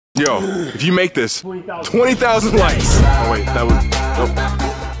Yo, if you make this, 20,000 likes. Oh wait, that was, nope.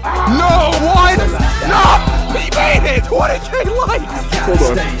 No, what? No, he made it, 20K likes.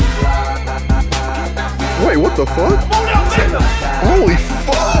 Hold on. Wait, what the fuck? Holy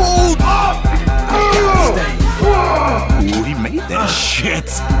fuck. Ooh, he made that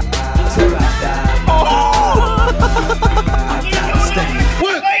shit.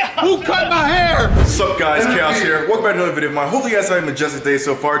 What? Who cut my hair? What's up guys, Chaos here. Welcome back to another video of mine. Hopefully you guys had a majestic day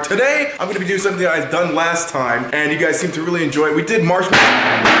so far. Today, I'm gonna be doing something that I've done last time, and you guys seem to really enjoy it. We did marshmallow.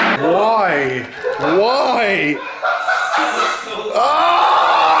 Why? Why?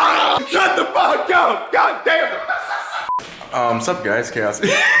 Oh! Shut the fuck up! God damn it! What's up guys, Chaos.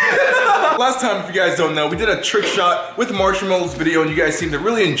 Last time, if you guys don't know, we did a trick shot with marshmallows video and you guys seem to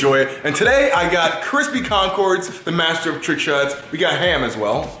really enjoy it. And today I got Crispy Concords, the master of trick shots. We got Ham as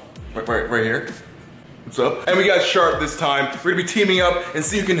well, right here. What's up? And we got Sharp this time. We're gonna be teaming up and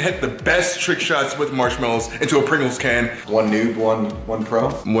see who can hit the best trick shots with marshmallows into a Pringles can. One noob, one pro?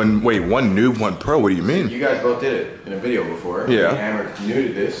 Wait, one noob, one pro? What do you mean? You guys both did it in a video before. Yeah. Hammer new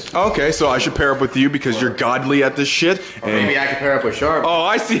to this. Okay, so I should pair up with you because you're godly at this shit. Or maybe I can pair up with Sharp. Oh,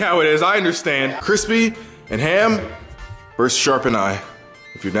 I see how it is. I understand. Crispy and Ham versus Sharp and I.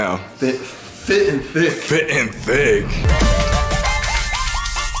 If you're down. Fit and thick. Fit and thick.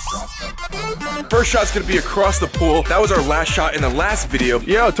 First shot's gonna be across the pool. That was our last shot in the last video.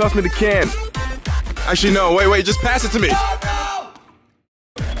 Yo, toss me the can. Actually, no, wait, just pass it to me.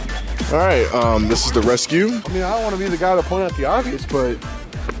 All right, this is the rescue. I mean, I don't want to be the guy to point out the obvious, but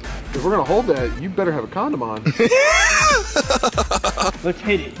if we're gonna hold that, you better have a condom on. Let's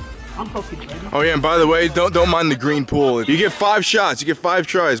hit it. I'm fucking ready. Oh yeah, and by the way, don't mind the green pool. You get 5 shots. You get 5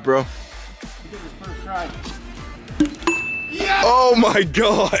 tries, bro. You get the first try. Yes! Oh my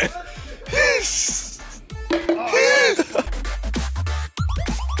god.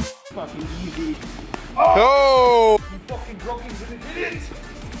 Fucking easy. Oh! You fucking broken didn't hit it.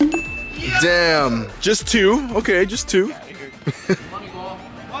 Yes! Damn. Just 2. Okay, just 2. Money ball.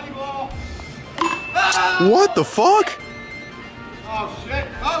 Money ball. What the fuck? Oh shit.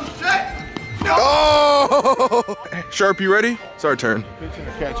 Oh shit. No. Oh! Sharp, you ready? It's our turn. Pitching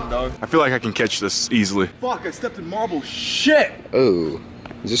or catching, dog. I feel like I can catch this easily. Fuck, I stepped in marble. Shit! Oh.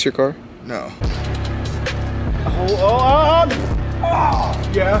 Is this your car? No. Oh,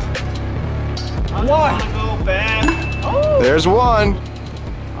 Yeah. what? Go fast. Oh. There's one.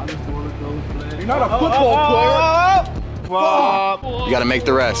 I just wanna go fast. You're not a football player. You gotta make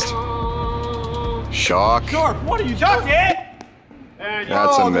the rest. Shock. Sharp, what are you Shot doing? it.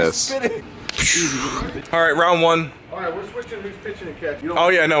 That's a miss. All right, round 1. All right, we're switching who's pitching and catching. Oh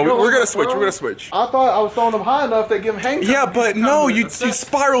yeah, no, we're gonna switch. We're gonna switch. I thought I was throwing them high enough they give them hang time. Yeah, but no, you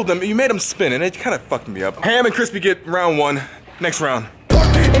spiraled them. You made them spin, and it kind of fucked me up. Ham and Crispy get round 1. Next round.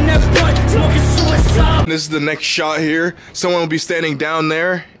 This is the next shot here. Someone will be standing down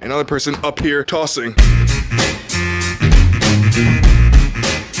there, another person up here tossing.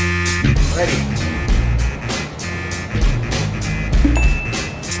 Ready.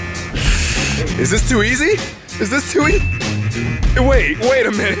 Is this too easy? Is this too easy? Wait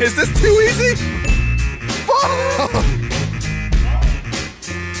a minute. Is this too easy? Fuck!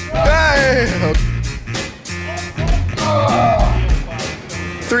 Damn!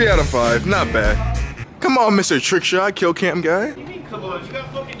 3 out of 5. Not bad. Come on, Mr. Trick Shot, Kill Cam guy. You mean come on? You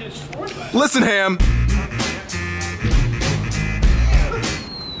got fucking destroyed by it. Listen, Ham.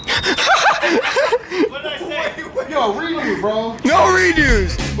 What did I say? Yo, redo, bro. No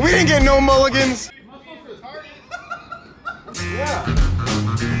redos. We didn't get no mulligans. Yeah.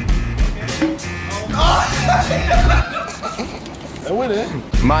 That went in.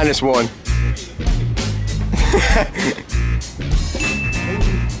 -1.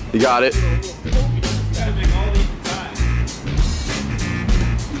 You got it.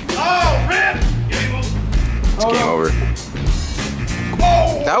 Oh, rip! It's game over.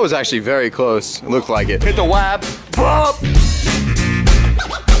 That was actually very close. It looked like it. Hit the whap. Bop.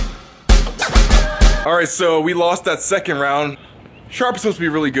 All right, so we lost that second round. Sharp is supposed to be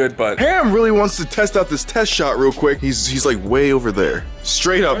really good, but Ham really wants to test out this test shot real quick. He's like way over there.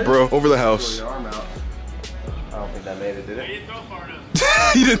 Straight up, bro, over the house. Your arm out. I don't think that made it, did it? You didn't throw far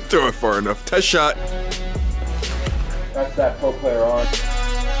enough. He didn't throw it far enough. Test shot. That's that pro player on.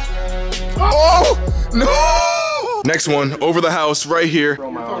 Oh, no! Next one, over the house, right here.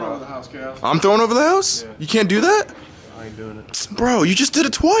 Throw my arm over the house, Cal. I'm throwing over the house? You can't do that? I ain't doing it. Bro, you just did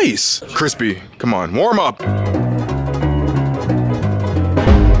it twice. Crispy, come on, warm up.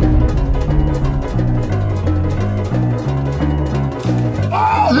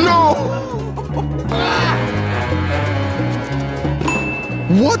 No!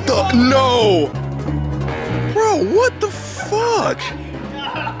 What the? No! Bro, what the fuck?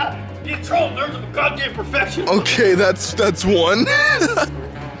 You trolled nerds of a goddamn perfection. Okay, that's one.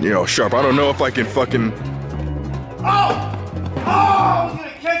 You know, Sharp, I don't know if I can fucking... Oh! Oh! I was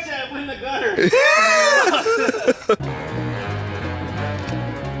gonna catch that in the gutter.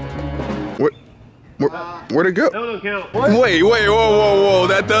 Where'd it go? That don't count. Wait, whoa.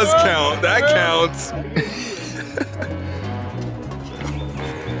 That does count. That counts.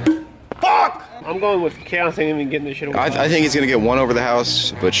 Fuck! I'm going with chaos ain't even getting this shit away. I think he's gonna get one over the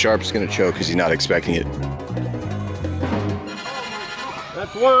house, but Sharp's gonna choke because he's not expecting it.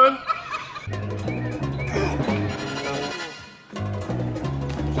 That's one.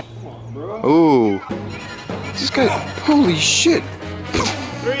 Ooh. This guy, holy shit.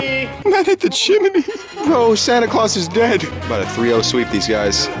 3. Man hit the chimney. Bro, Santa Claus is dead. About a 3-0 sweep, these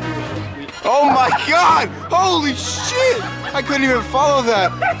guys. Oh my god! Holy shit! I couldn't even follow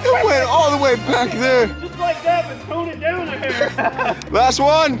that. It went all the way back there. Just like that, but tone it down a hair. Last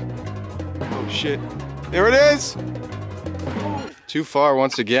one. Oh shit. There it is. Too far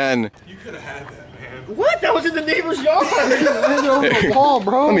once again. You could have had that, man. What? That was in the neighbor's yard. The ball,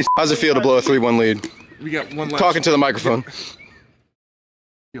 bro. How's it feel to blow a 3-1 lead? We got one last. Talking to the microphone.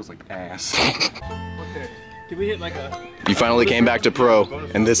 Feels like ass. Okay. Did we hit like a... You finally came back to pro,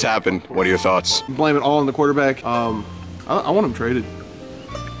 and this happened. What are your thoughts? Blame it all on the quarterback. I want him traded.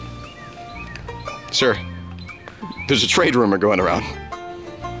 Sir, there's a trade rumor going around.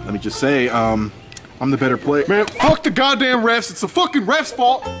 Let me just say, I'm the better player. Man, fuck the goddamn refs. It's the fucking refs'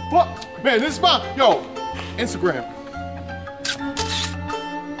 fault. Fuck. Man, this is my... Yo, Instagram.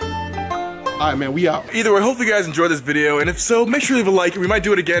 Alright, man, we out. Either way, hopefully you guys enjoyed this video, and if so, make sure to leave a like. We might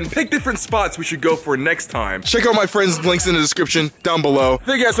do it again. Pick different spots we should go for next time. Check out my friends' links in the description down below.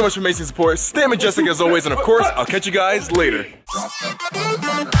 Thank you guys so much for amazing support. Stay majestic as always, and of course, I'll catch you guys later.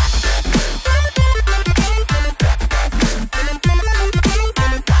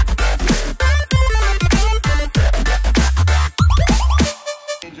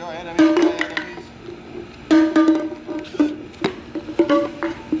 Enjoy it, I mean.